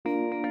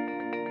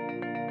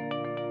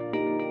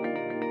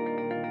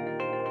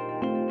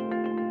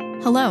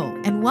Hello,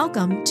 and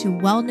welcome to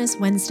Wellness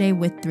Wednesday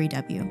with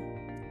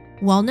 3W.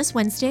 Wellness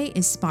Wednesday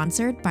is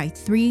sponsored by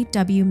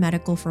 3W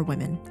Medical for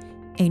Women,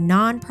 a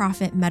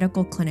nonprofit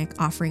medical clinic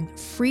offering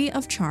free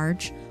of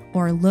charge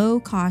or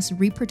low-cost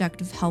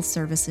reproductive health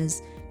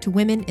services to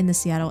women in the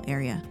Seattle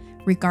area,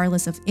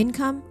 regardless of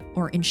income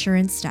or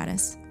insurance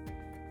status.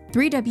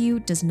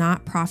 3W does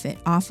not profit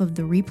off of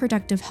the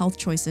reproductive health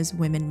choices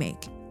women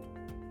make.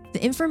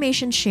 The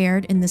information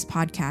shared in this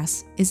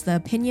podcast is the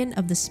opinion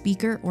of the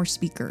speaker or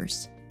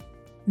speakers.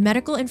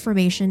 Medical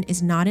information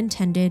is not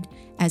intended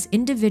as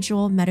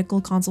individual medical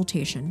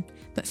consultation,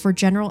 but for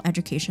general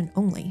education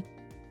only.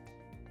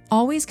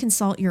 Always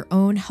consult your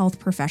own health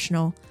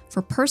professional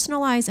for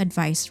personalized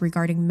advice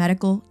regarding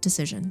medical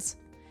decisions.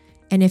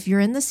 And if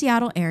you're in the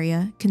Seattle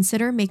area,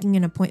 consider making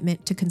an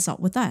appointment to consult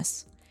with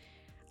us.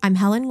 I'm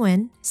Helen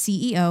Nguyen,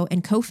 CEO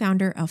and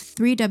co-founder of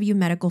 3W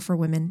Medical for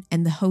Women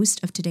and the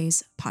host of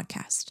today's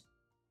podcast.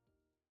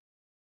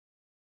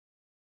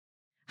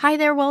 Hi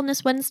there,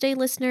 Wellness Wednesday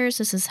listeners.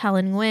 This is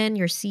Helen Nguyen,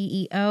 your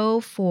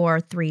CEO for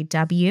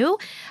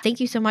 3W. Thank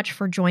you so much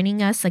for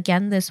joining us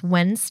again this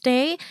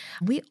Wednesday.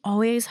 We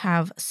always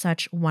have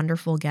such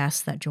wonderful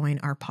guests that join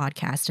our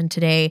podcast. And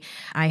today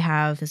I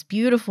have this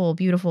beautiful,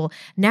 beautiful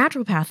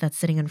naturopath that's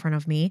sitting in front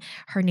of me.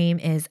 Her name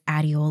is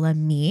Adeola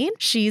Mead.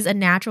 She's a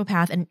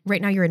naturopath. And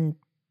right now you're in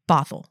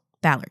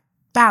Ballard.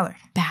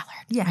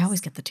 Yes. I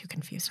always get the two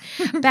confused.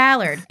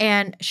 Ballard.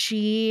 And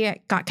she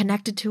got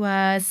connected to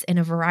us in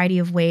a variety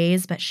of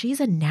ways, but she's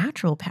a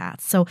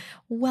naturopath. So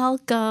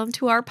welcome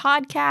to our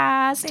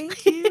podcast.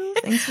 Thank you.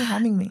 Thanks for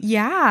having me.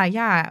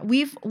 Yeah.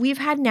 We've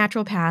had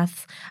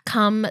naturopaths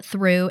come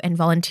through and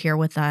volunteer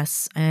with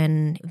us.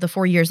 And the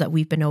 4 years that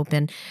we've been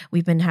open,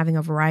 we've been having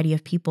a variety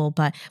of people,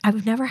 but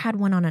I've never had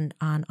one on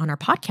our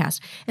podcast.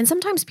 And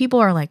sometimes people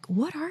are like,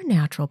 what are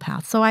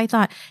naturopaths? So I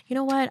thought, you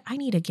know what? I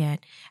need to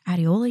get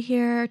Adeola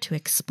here to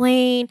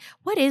explain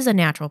what is a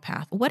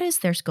naturopath? What is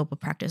their scope of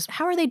practice?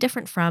 How are they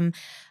different from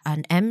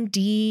an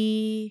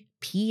MD,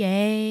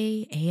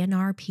 PA,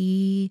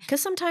 ANRP?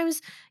 Because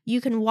sometimes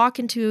you can walk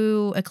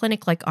into a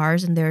clinic like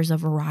ours and there's a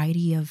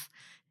variety of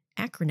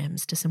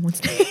acronyms to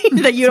someone's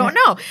name that you don't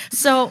know.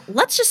 So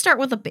let's just start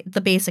with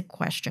the basic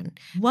question.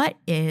 What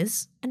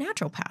is a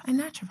naturopath? A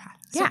naturopath.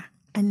 Yeah. So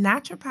a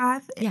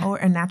naturopath or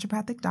a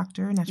naturopathic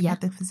doctor, a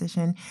naturopathic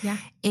physician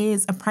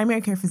is a primary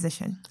care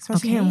physician.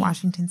 Especially here in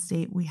Washington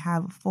State, we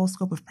have a full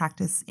scope of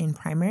practice in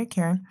primary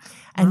care.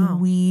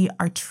 And we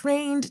are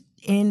trained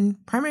in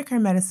primary care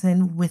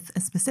medicine with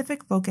a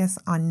specific focus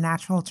on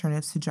natural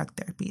alternatives to drug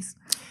therapies.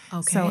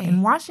 Okay. So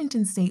in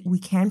Washington State, we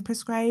can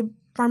prescribe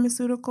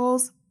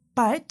pharmaceuticals,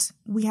 but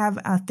we have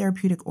a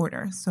therapeutic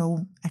order.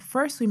 So at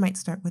first, we might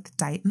start with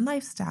diet and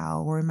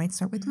lifestyle, or we might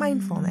start with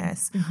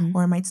mindfulness,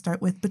 or it might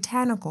start with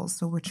botanicals.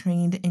 So we're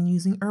trained in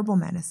using herbal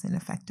medicine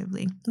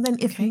effectively. And then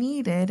if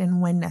needed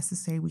and when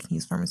necessary, we can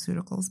use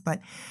pharmaceuticals.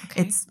 But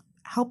it's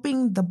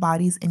helping the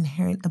body's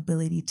inherent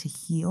ability to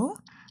heal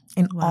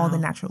in all the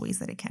natural ways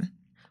that it can.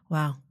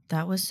 Wow.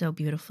 That was so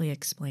beautifully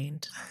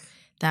explained.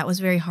 That was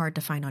very hard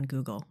to find on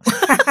Google.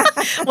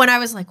 When I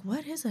was like,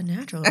 what is a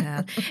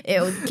naturopath?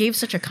 It gave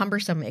such a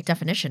cumbersome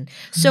definition.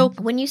 So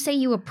when you say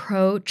you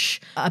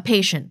approach a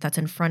patient that's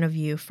in front of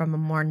you from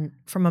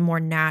a more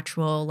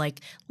natural, like,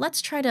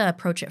 let's try to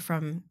approach it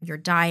from your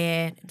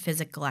diet and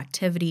physical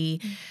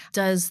activity,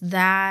 does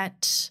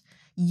that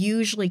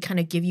usually kind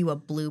of give you a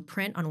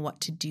blueprint on what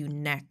to do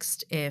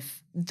next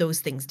if those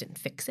things didn't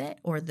fix it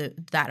or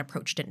that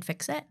approach didn't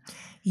fix it?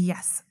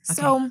 Yes.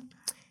 Okay. So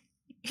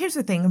here's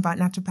the thing about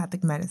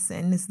naturopathic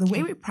medicine is the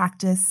way we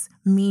practice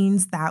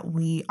means that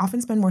we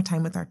often spend more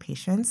time with our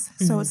patients.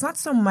 So it's not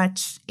so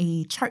much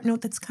a chart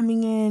note that's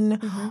coming in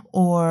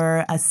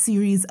or a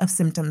series of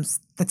symptoms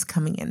that's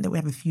coming in that we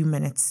have a few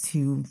minutes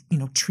to,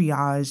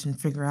 triage and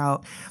figure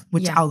out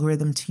which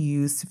algorithm to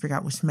use to figure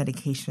out which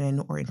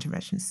medication or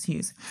interventions to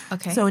use.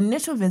 Okay. So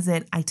initial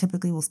visit, I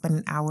typically will spend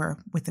an hour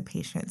with the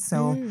patient.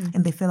 So,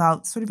 and they fill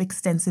out sort of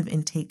extensive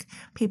intake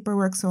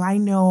paperwork. So I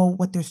know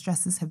what their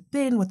stresses have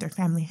been, what their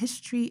family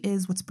history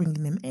is, what's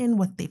bringing them in,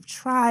 what they've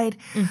tried.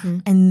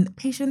 And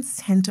patients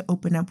tend to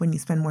open up when you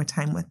spend more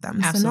time with them.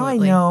 Absolutely. So now I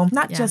know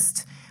not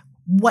just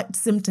what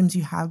symptoms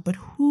you have, but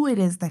who it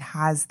is that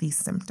has these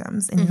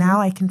symptoms. And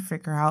now I can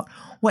figure out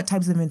what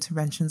types of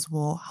interventions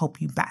will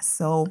help you best.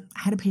 So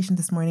I had a patient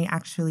this morning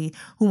actually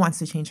who wants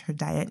to change her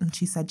diet. And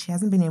she said she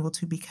hasn't been able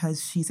to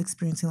because she's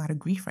experiencing a lot of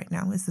grief right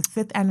now. It's the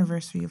 5th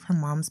anniversary of her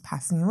mom's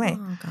passing away.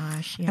 Oh,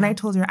 gosh. Yeah. And I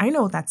told her, I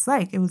know what that's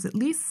like. It was at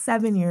least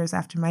 7 years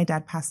after my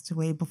dad passed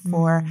away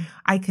before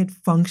I could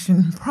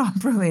function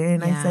properly.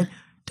 And I said,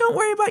 don't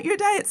worry about your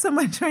diet so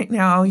much right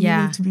now. You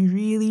need to be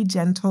really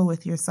gentle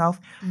with yourself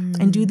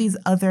and do these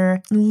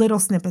other little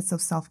snippets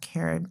of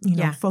self-care,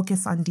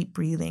 focus on deep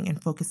breathing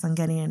and focus on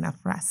getting enough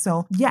rest.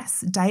 So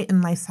yes, diet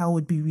and lifestyle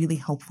would be really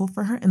helpful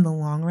for her in the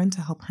long run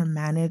to help her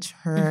manage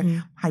her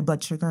high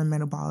blood sugar and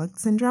metabolic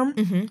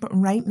syndrome. But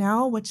right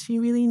now, what she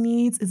really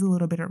needs is a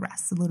little bit of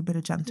rest, a little bit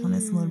of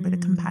gentleness, a little bit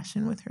of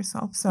compassion with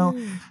herself. So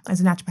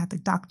as a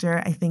naturopathic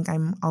doctor, I think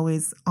I'm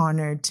always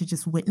honored to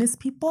just witness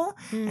people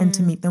and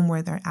to meet them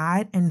where they're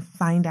at and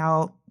find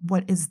out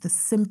what is the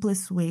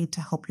simplest way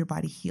to help your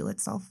body heal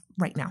itself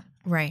right now.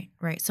 Right.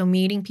 So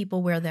meeting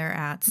people where they're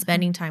at,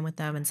 spending time with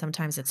them, and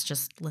sometimes it's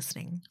just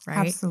listening, right?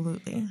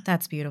 Absolutely.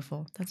 That's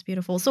beautiful.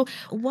 So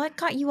what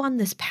got you on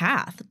this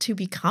path to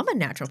become a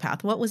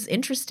naturopath? What was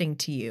interesting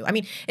to you? I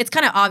mean, it's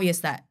kind of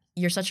obvious that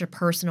you're such a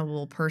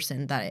personable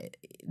person that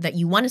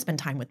you want to spend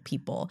time with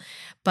people,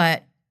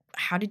 but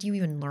how did you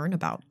even learn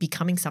about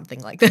becoming something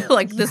like that,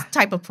 like this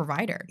type of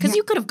provider? Because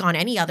you could have gone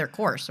any other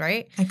course,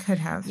 right? I could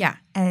have. Yeah.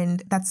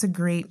 And that's a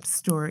great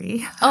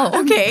story.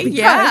 Oh, okay.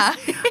 Yeah.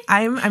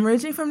 I'm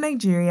originally from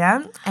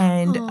Nigeria,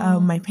 and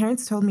my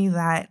parents told me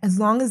that as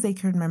long as they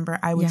could remember,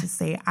 I would just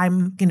say,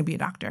 I'm going to be a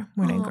doctor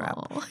when I grow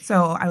up.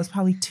 So I was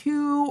probably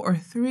 2 or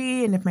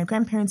 3, and if my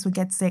grandparents would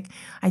get sick,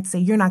 I'd say,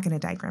 you're not going to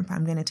die, Grandpa.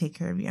 I'm going to take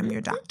care of you. I'm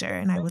your doctor.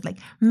 And I would like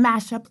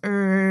mash up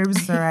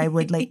herbs, or I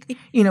would like,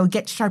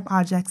 get sharp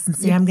objects and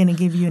say, I'm going to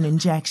give you an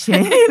injection,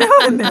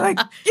 and they're like,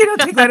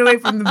 take that away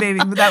from the baby.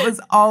 But that was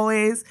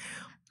always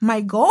my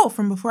goal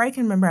from before I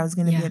can remember. I was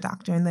going to be a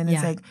doctor. And then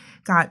as I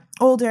got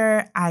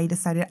older, I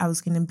decided I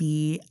was going to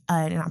be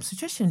an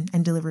obstetrician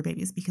and deliver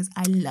babies because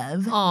I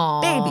love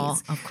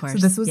babies. Of course. So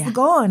this was the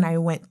goal. And I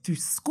went through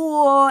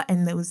school,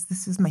 and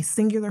this is my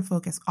singular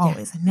focus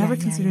always. I never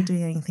considered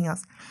doing anything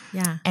else.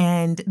 Yeah.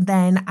 And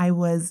then I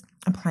was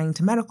applying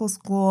to medical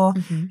school,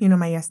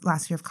 my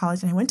last year of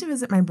college. And I went to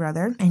visit my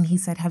brother, and he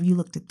said, have you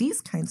looked at these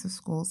kinds of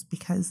schools?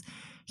 Because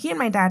he and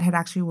my dad had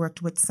actually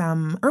worked with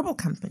some herbal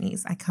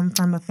companies. I come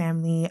from a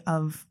family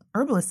of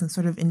herbalists and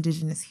sort of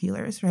indigenous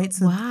healers, right?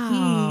 So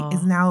he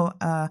is now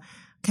a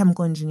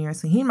chemical engineer.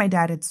 So he and my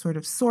dad had sort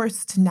of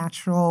sourced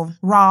natural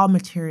raw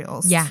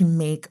materials to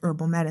make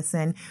herbal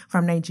medicine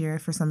from Nigeria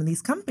for some of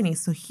these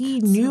companies. So he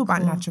knew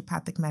about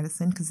naturopathic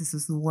medicine because this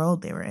is the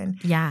world they were in.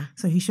 Yeah.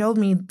 So he showed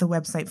me the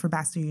website for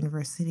Bastyr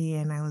University,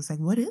 and I was like,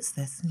 what is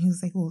this? And he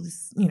was like, well,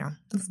 this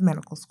is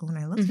medical school. And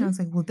I looked and I was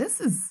like, well, this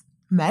is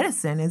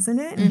medicine, isn't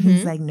it? And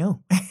he's like,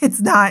 no,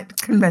 it's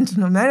not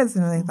conventional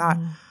medicine. And I thought,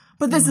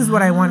 but this is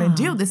what I want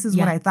to do. This is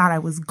what I thought I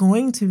was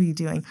going to be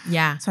doing.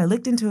 Yeah. So I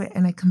looked into it,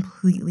 and I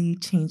completely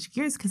changed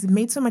gears because it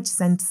made so much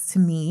sense to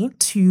me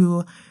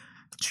to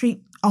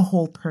treat a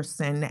whole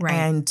person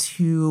and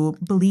to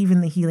believe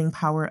in the healing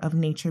power of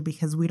nature,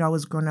 because we'd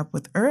always grown up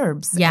with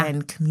herbs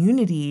and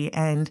community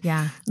and,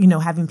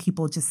 having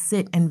people just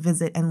sit and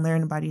visit and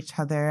learn about each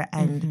other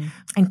and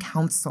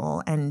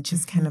counsel and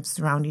just kind of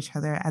surround each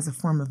other as a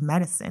form of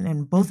medicine.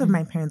 And both of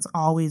my parents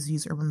always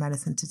used herbal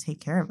medicine to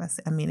take care of us.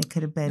 I mean, it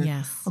could have been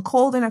a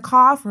cold and a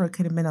cough, or it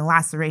could have been a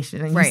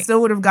laceration, and you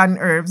still would have gotten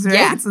herbs, right?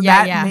 Yeah. So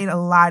that made a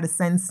lot of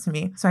sense to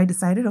me. So I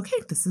decided, okay,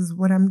 this is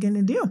what I'm going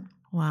to do.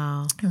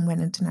 Wow. And went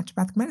into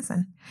naturopathic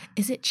medicine.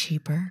 Is it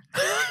cheaper?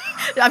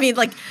 I mean,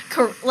 do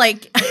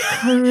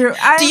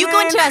you go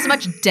into as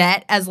much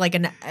debt as like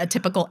a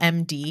typical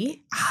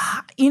MD?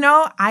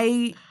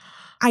 I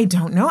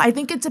don't know. I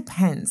think it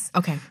depends.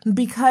 Okay.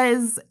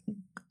 Because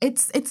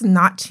it's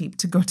not cheap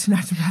to go to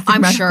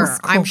naturopathic medical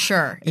school. I'm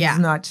sure. Yeah. It's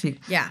not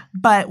cheap. Yeah.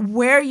 But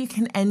where you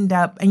can end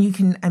up,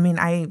 and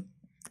I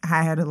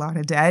had a lot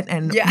of debt,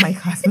 and my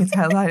classmates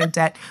had a lot of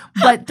debt.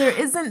 But there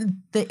isn't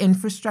the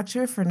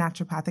infrastructure for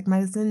naturopathic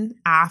medicine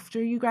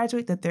after you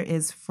graduate that there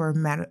is for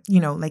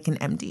like an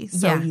MD.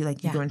 So you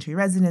go into your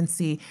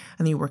residency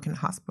and you work in a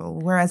hospital.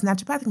 Whereas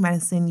naturopathic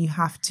medicine, you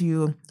have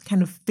to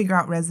kind of figure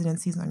out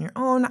residencies on your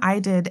own. I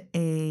did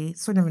a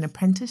sort of an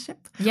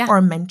apprenticeship or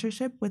a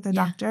mentorship with a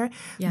doctor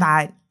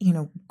that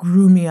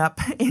grew me up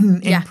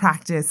in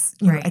practice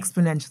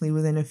exponentially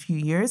within a few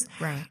years.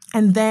 Right.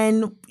 And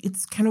then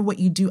it's kind of what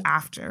you do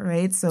after,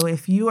 right? So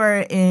if you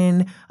are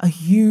in a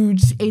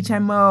huge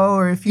HMO,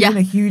 or if you're in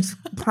a huge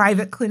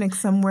private clinic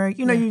somewhere,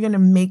 you're going to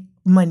make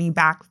money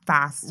back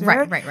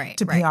faster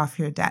to pay off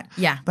your debt.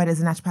 Yeah. But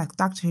as a naturopathic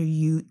doctor,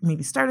 you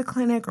maybe start a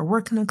clinic or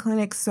work in a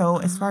clinic. So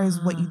as far as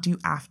what you do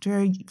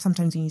after,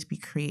 sometimes you need to be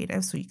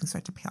creative so you can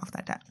start to pay off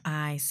that debt.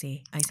 I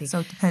see. So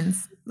it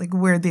depends like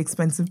where the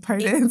expensive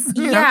part is.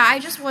 I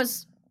just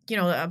was,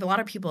 a lot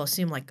of people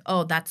assume like,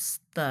 oh, that's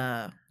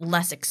the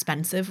less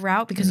expensive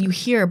route, because you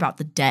hear about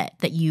the debt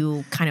that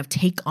you kind of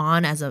take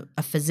on as a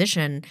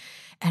physician,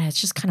 and it's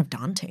just kind of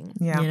daunting,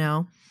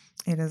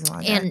 It is a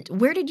lot. And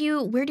where did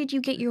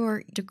you get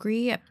your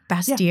degree at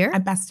Bastyr?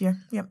 At Bastyr.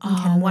 Yep.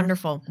 Oh,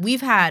 wonderful.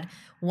 We've had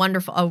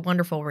a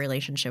wonderful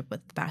relationship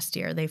with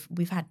Bastyr.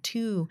 We've had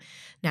 2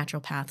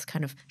 naturopaths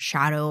kind of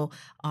shadow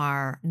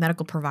our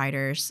medical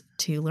providers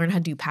to learn how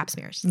to do pap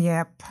smears.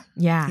 Yep.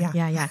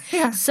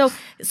 Yeah. So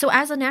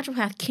as a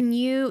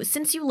naturopath,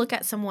 since you look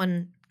at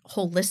someone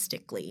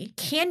holistically,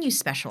 can you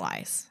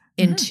specialize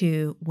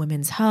into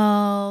women's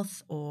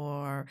health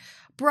or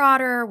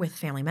broader with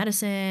family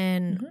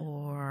medicine,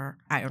 or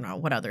I don't know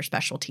what other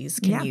specialties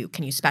can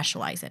you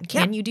specialize in?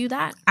 Can you do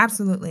that?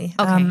 Absolutely.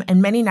 Okay.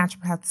 And many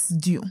naturopaths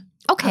do.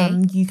 Okay.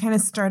 You kind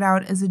of start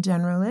out as a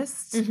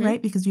generalist,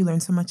 right? Because you learn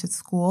so much at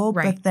school.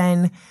 Right. But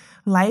then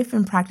life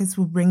and practice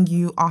will bring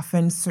you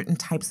often certain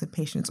types of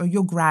patients, or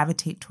you'll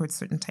gravitate towards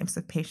certain types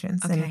of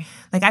patients. Okay. And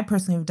like I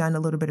personally have done a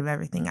little bit of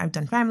everything. I've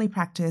done family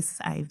practice.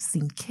 I've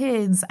seen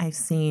kids. I've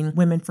seen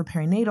women for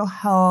perinatal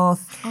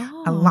health,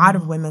 a lot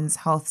of women's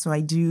health. So I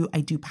do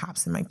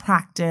PAPs in my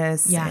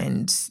practice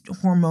and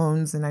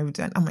hormones, and I've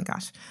done, oh my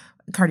gosh,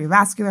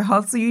 cardiovascular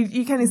health. So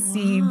you kind of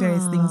see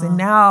various things. And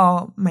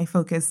now my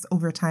focus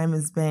over time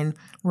has been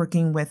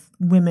working with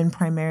women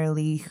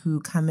primarily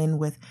who come in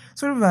with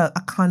sort of a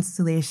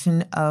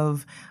constellation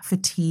of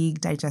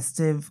fatigue,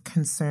 digestive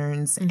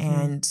concerns,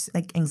 and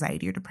like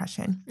anxiety or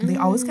depression. They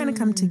always kind of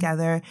come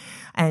together,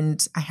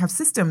 and I have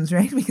systems,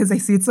 right? Because I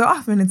see it so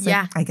often. It's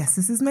like, I guess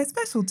this is my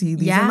specialty.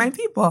 These are my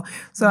people.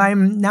 So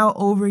I'm now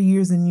over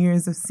years and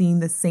years of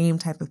seeing the same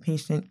type of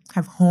patient,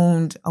 have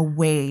honed a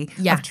way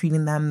of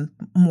treating them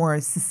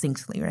more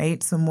succinctly,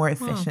 right? So more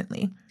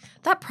efficiently.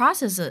 That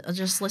process,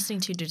 just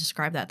listening to you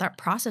describe that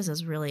process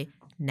is really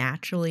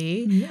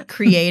naturally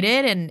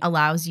created and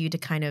allows you to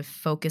kind of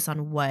focus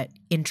on what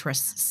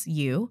interests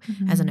you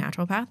as a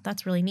naturopath.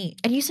 That's really neat.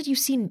 And you said you've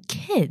seen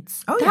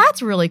kids. Oh,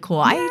 that's really cool.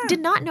 Yeah. I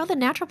did not know that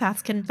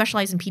naturopaths can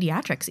specialize in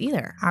pediatrics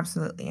either.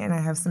 Absolutely. And I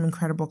have some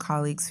incredible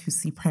colleagues who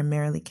see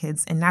primarily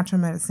kids, and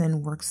natural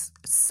medicine works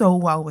so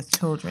well with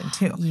children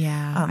too.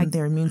 Yeah.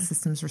 Their immune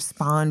systems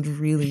respond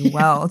really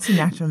well to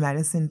natural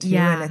medicine too.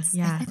 And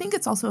I think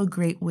it's also a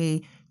great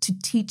way to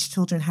teach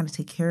children how to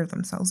take care of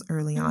themselves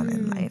early on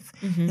in life,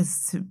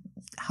 is to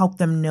help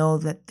them know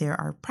that there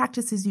are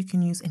practices you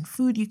can use and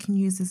food you can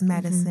use as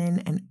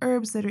medicine and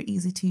herbs that are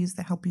easy to use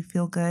that help you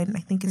feel good. And I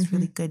think it's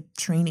really good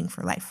training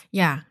for life.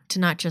 Yeah, to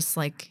not just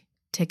like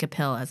take a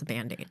pill as a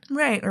Band-Aid.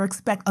 Right, or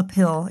expect a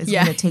pill is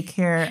going to take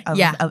care of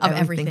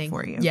everything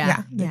for you.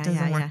 It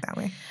doesn't work that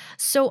way.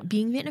 So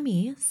being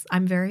Vietnamese,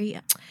 I'm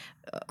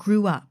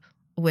grew up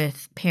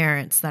with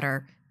parents that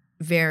are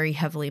very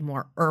heavily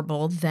more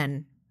herbal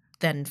than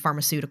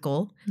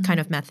pharmaceutical kind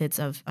of methods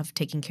of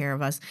taking care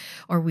of us,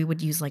 or we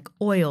would use like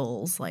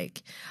oils,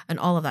 like, and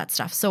all of that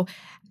stuff. So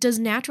does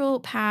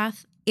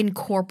naturopath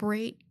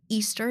incorporate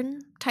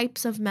Eastern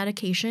types of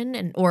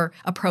medication or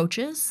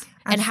approaches?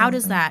 Absolutely.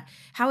 And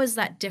how is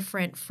that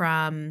different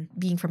from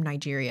being from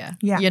Nigeria?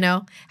 Yeah. You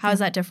know, how is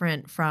that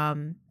different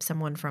from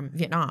someone from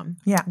Vietnam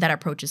that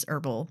approaches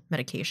herbal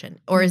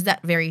medication? Or is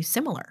that very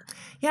similar?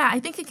 Yeah,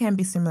 I think it can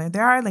be similar.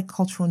 There are like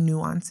cultural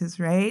nuances,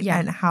 right? Yeah.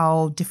 And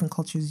how different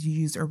cultures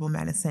use herbal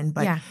medicine.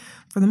 But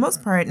for the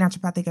most part,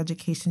 naturopathic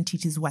education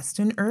teaches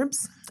Western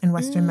herbs and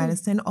Western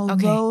medicine,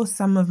 although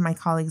some of my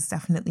colleagues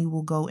definitely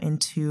will go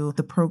into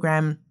the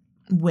program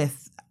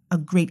with a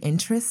great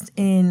interest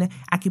in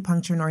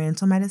acupuncture and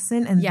oriental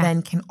medicine, and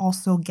then can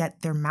also get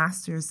their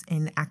master's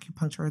in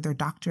acupuncture or their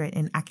doctorate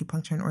in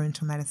acupuncture and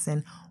oriental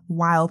medicine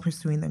while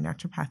pursuing their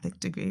naturopathic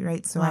degree,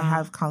 right? So I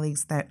have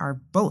colleagues that are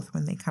both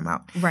when they come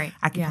out. Right.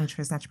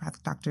 Acupuncturists,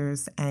 naturopathic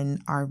doctors,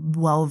 and are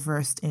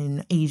well-versed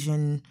in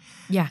Asian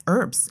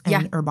herbs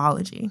and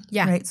herbology,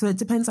 right? So it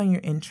depends on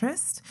your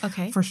interest,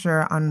 for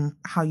sure, on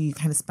how you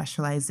kind of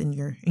specialize in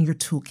your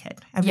toolkit.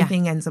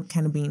 Everything ends up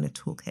kind of being a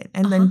toolkit.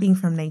 And then being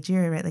from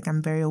Nigeria, right, like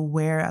I'm very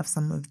aware of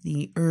some of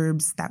the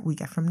herbs that we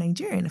get from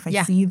Nigeria. And if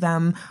I see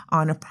them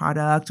on a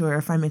product, or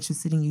if I'm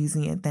interested in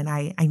using it, then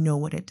I know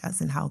what it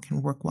does and how it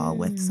can work well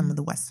with some of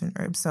the Western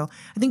herbs. So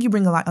I think you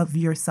bring a lot of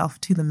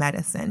yourself to the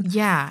medicine.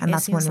 Yeah. And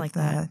that's one of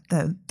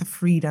the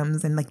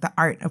freedoms and like the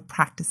art of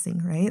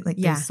practicing, right? Like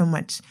there's so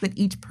much that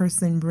each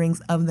person brings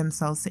of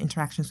themselves to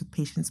interactions with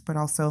patients, but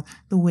also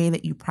the way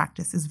that you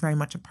practice is very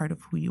much a part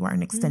of who you are,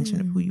 an extension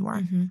of who you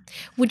are.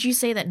 Would you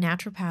say that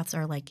naturopaths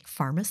are like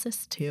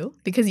pharmacists too?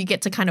 Because you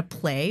get to kind of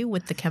play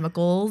with the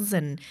chemicals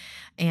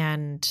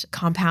and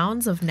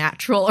compounds of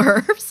natural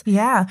herbs?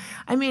 Yeah.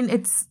 I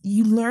mean,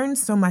 you learn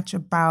so much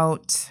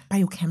about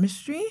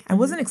biochemistry. I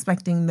wasn't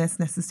expecting this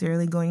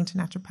necessarily going into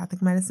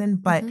naturopathic medicine,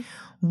 but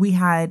we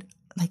had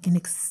like an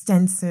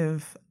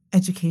extensive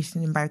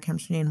education in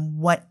biochemistry and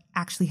what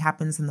actually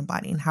happens in the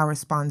body and how it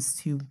responds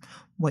to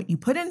what you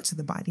put into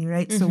the body,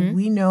 right? So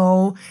we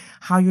know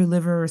how your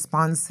liver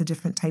responds to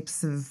different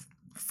types of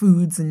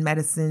foods and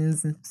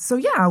medicines. And so,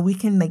 we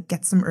can like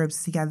get some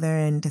herbs together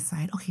and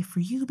decide, okay,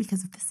 for you,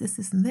 because of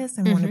this, and this,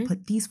 I want to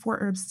put these 4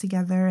 herbs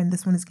together, and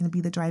this one is going to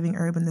be the driving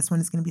herb, and this one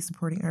is going to be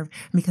supporting herb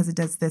because it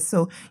does this.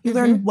 So you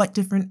learn what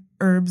different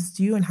herbs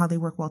do and how they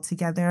work well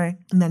together,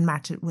 and then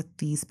match it with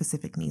the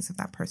specific needs of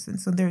that person.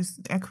 So there's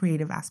a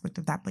creative aspect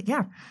of that. But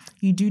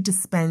you do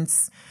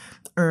dispense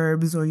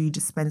herbs, or you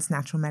dispense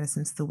natural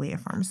medicines the way a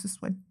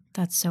pharmacist would.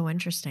 That's so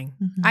interesting.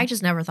 I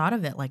just never thought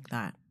of it like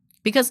that.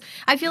 Because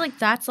I feel like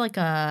that's like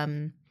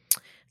kind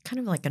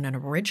of like an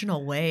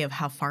original way of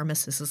how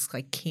pharmacists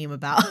like came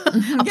about,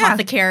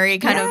 apothecary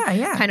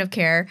kind of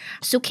care.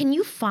 So can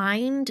you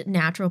find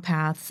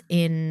naturopaths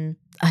in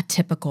a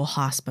typical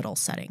hospital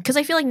setting? Because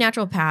I feel like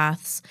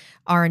naturopaths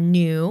are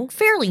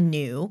fairly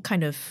new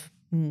kind of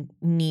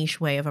niche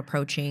way of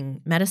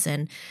approaching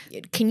medicine.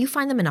 Can you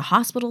find them in a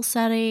hospital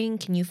setting?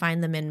 Can you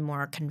find them in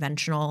more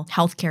conventional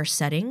healthcare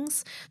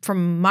settings?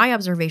 From my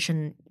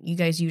observation, you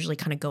guys usually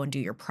kind of go and do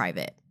your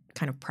private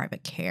kind of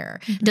private care.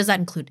 Mm-hmm. Does that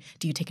include,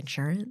 do you take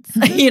insurance?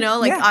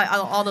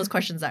 All those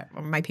questions that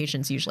my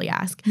patients usually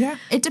ask. Yeah.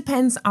 It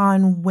depends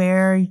on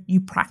where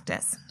you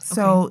practice.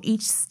 So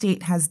each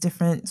state has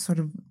different sort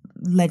of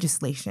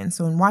legislation.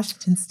 So in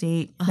Washington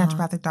State,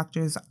 naturopathic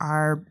doctors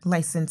are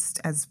licensed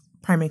as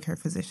primary care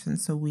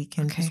physicians, so we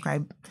can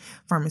prescribe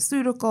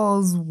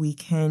pharmaceuticals. We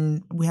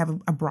have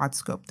a broad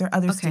scope. There are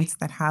other states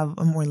that have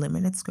a more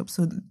limited scope.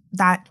 So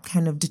that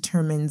kind of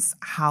determines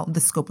how the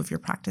scope of your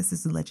practice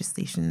is the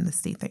legislation in the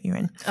state that you're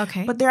in.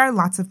 Okay. But there are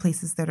lots of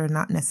places that are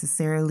not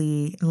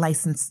necessarily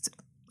licensed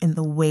in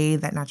the way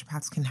that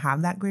naturopaths can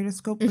have that greater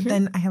scope. But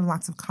then I have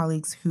lots of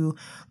colleagues who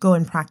go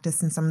and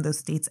practice in some of those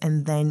states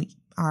and then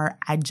are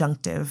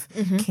adjunctive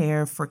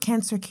care for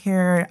cancer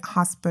care,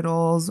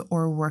 hospitals,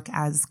 or work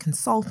as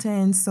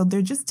consultants. So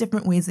they're just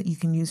different ways that you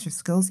can use your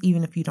skills,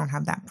 even if you don't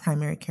have that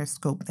primary care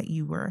scope that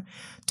you were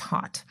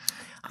taught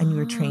and you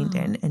were trained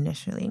in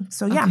initially.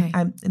 So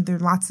there are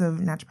lots of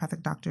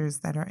naturopathic doctors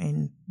that are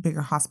in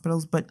bigger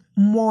hospitals, but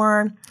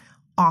more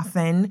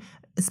often,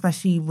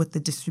 especially with the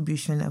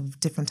distribution of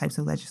different types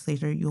of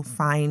legislature, you'll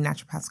find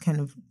naturopaths kind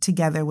of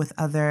together with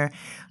other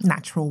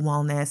natural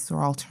wellness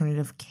or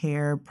alternative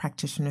care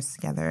practitioners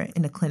together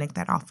in a clinic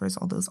that offers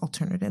all those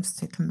alternatives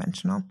to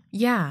conventional.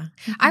 Yeah.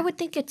 I would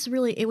think it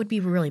would be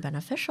really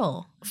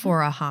beneficial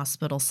for a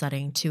hospital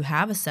setting to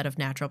have a set of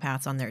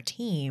naturopaths on their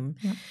team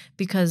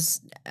because,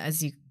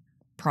 as you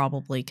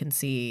probably can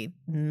see,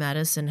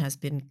 medicine has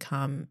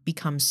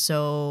become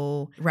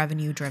so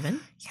revenue driven.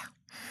 Yeah.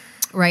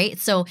 Right?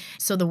 So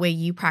the way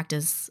you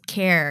practice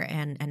care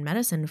and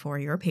medicine for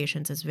your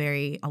patients is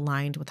very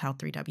aligned with how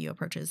 3W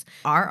approaches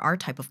our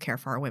type of care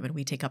for our women.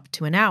 We take up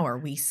to an hour.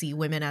 We see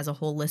women as a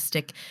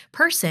holistic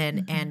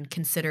person and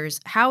considers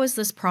how is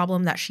this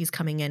problem that she's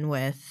coming in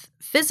with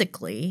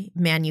physically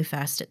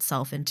manifest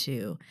itself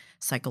into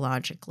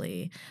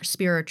psychologically,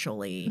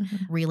 spiritually,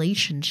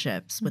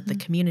 relationships with the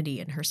community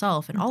and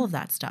herself and all of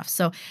that stuff.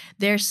 So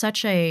there's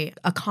such a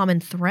common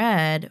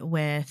thread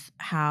with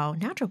how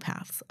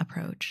naturopaths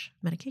approach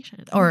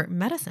medication or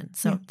medicine.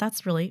 So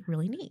that's really,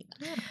 really neat.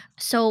 Yeah.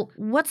 So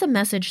what's a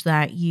message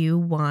that you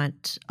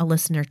want a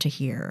listener to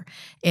hear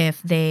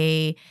if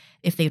they've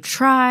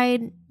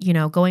tried,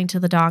 going to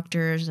the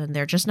doctors and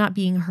they're just not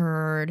being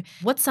heard?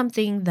 What's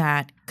something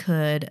that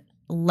could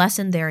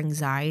lessen their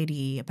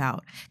anxiety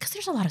about, because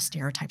there's a lot of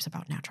stereotypes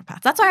about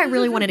naturopaths. That's why I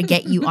really wanted to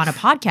get you on a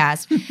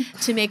podcast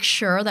to make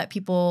sure that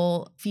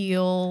people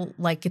feel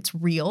like it's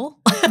real.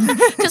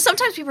 Because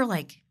sometimes people are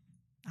like,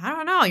 I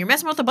don't know, you're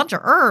messing with a bunch of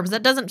herbs.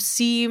 That doesn't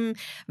seem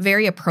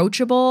very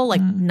approachable,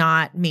 like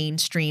not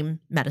mainstream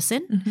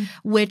medicine,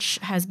 which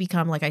has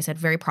become, like I said,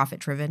 very profit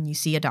driven. You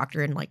see a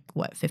doctor in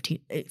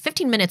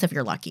 15 minutes if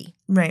you're lucky.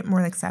 Right.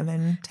 More like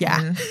 7,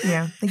 10.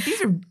 Yeah. Like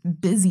these are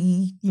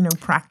busy,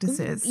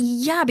 practices.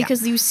 Yeah.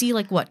 Because you see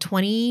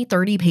 20,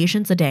 30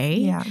 patients a day.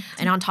 Yeah.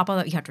 And on top of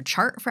that, you have to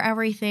chart for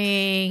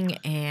everything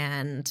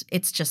and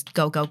it's just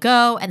go, go,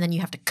 go. And then you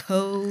have to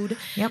code,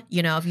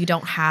 if you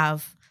don't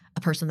have a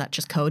person that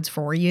just codes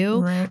for you.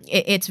 Right.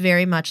 It's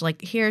very much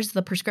like, here's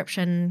the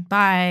prescription,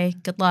 bye,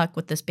 good luck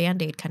with this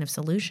Band-Aid kind of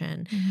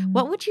solution.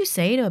 What would you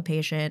say to a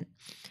patient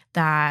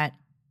that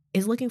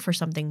is looking for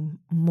something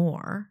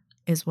more,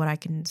 is what I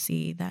can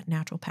see that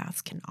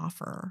naturopaths can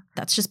offer,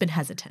 that's just been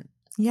hesitant?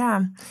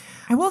 Yeah.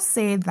 I will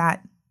say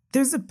that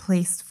there's a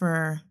place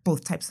for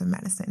both types of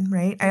medicine,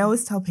 right? I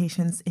always tell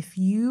patients, if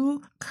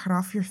you cut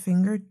off your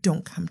finger,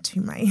 don't come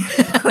to my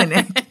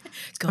clinic.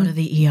 Go to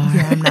the ER.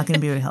 Yeah, I'm not going to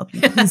be able to help you.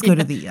 Please go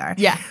to the ER.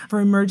 Yeah. For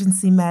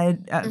emergency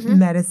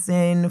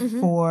medicine,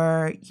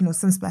 for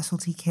some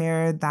specialty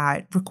care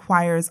that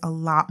requires a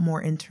lot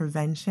more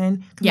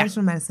intervention,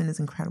 conventional medicine is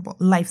incredible,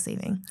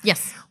 life-saving.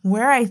 Yes.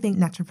 Where I think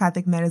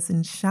naturopathic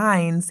medicine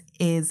shines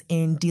is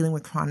in dealing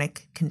with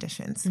chronic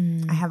conditions.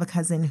 I have a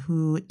cousin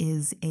who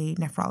is a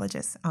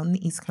nephrologist on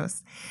the East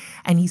Coast,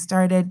 and he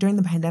started during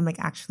the pandemic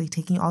actually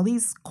taking all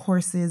these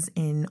courses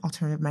in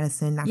alternative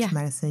medicine, natural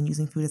medicine,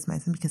 using food as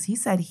medicine, because he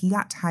said he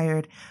got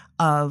tired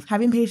of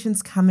having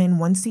patients come in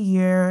once a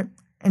year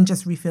and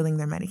just refilling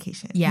their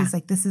medication. Yeah. He's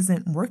like, this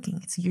isn't working.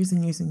 It's years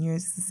and years and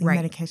years. It's the same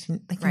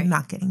medication. You're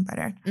not getting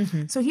better.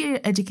 So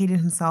he educated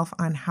himself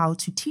on how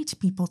to teach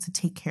people to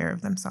take care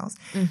of themselves.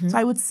 So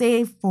I would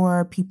say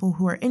for people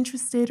who are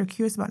interested or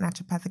curious about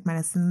naturopathic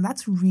medicine,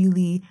 that's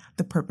really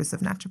the purpose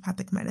of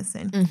naturopathic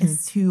medicine,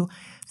 is to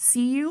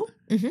see you,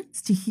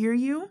 is to hear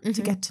you,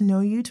 to get to know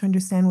you, to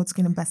understand what's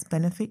going to best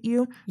benefit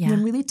you, and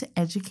then really to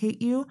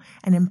educate you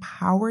and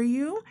empower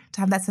you to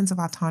have that sense of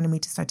autonomy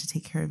to start to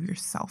take care of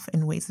yourself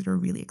in ways that are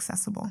really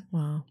accessible.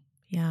 Wow.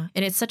 Yeah.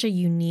 And it's such a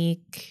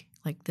unique,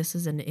 this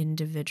is an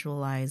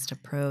individualized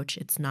approach.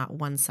 It's not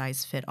one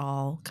size fit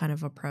all kind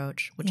of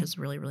approach, which is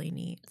really, really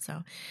neat.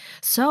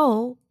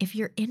 So if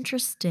you're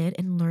interested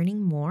in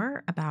learning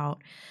more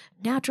about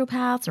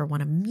naturopaths or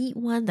want to meet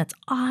one, that's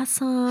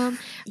awesome.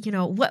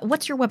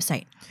 What's your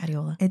website,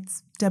 Adeola?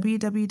 It's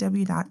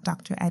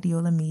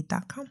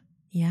www.dradeolamead.com.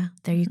 Yeah,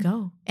 there you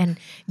go. And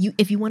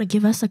if you want to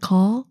give us a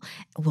call,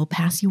 we'll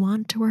pass you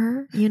on to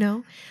her,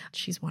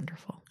 She's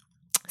wonderful.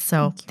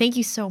 So thank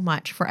you so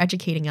much for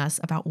educating us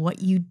about what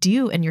you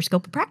do in your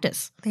scope of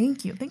practice.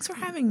 Thank you. Thanks for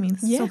having me.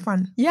 This is so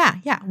fun.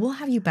 Yeah. We'll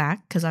have you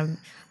back because I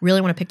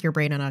really want to pick your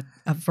brain on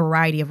a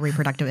variety of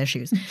reproductive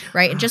issues,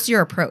 right? And just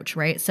your approach,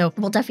 right? So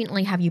we'll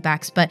definitely have you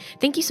back. But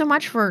thank you so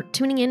much for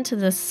tuning into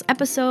this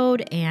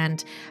episode,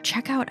 and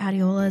check out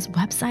Adeola's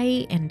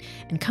website and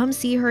come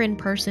see her in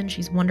person.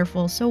 She's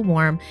wonderful, so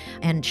warm,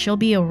 and she'll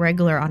be a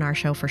regular on our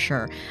show for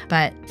sure.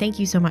 But thank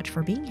you so much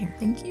for being here.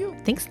 Thank you.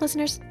 Thanks,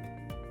 listeners.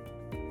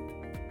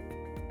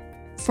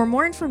 For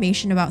more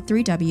information about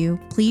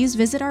 3W, please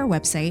visit our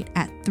website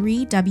at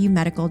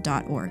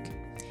 3wmedical.org.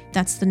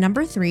 That's the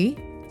number 3,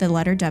 the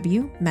letter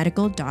W,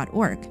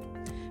 medical.org.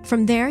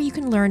 From there, you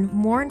can learn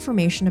more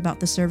information about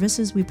the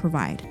services we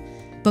provide,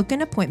 book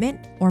an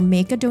appointment, or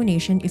make a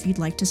donation if you'd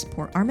like to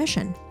support our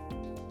mission.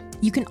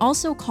 You can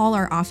also call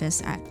our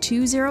office at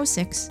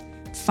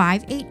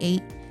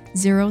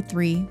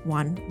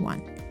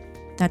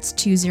 206-588-0311. That's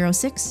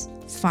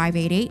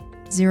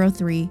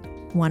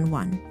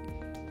 206-588-0311.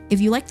 If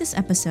you like this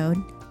episode,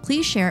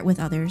 please share it with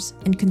others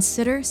and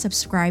consider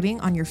subscribing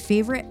on your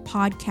favorite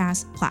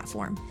podcast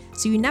platform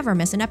so you never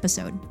miss an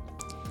episode.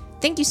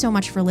 Thank you so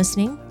much for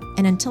listening,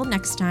 and until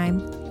next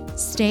time,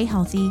 stay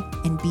healthy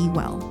and be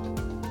well.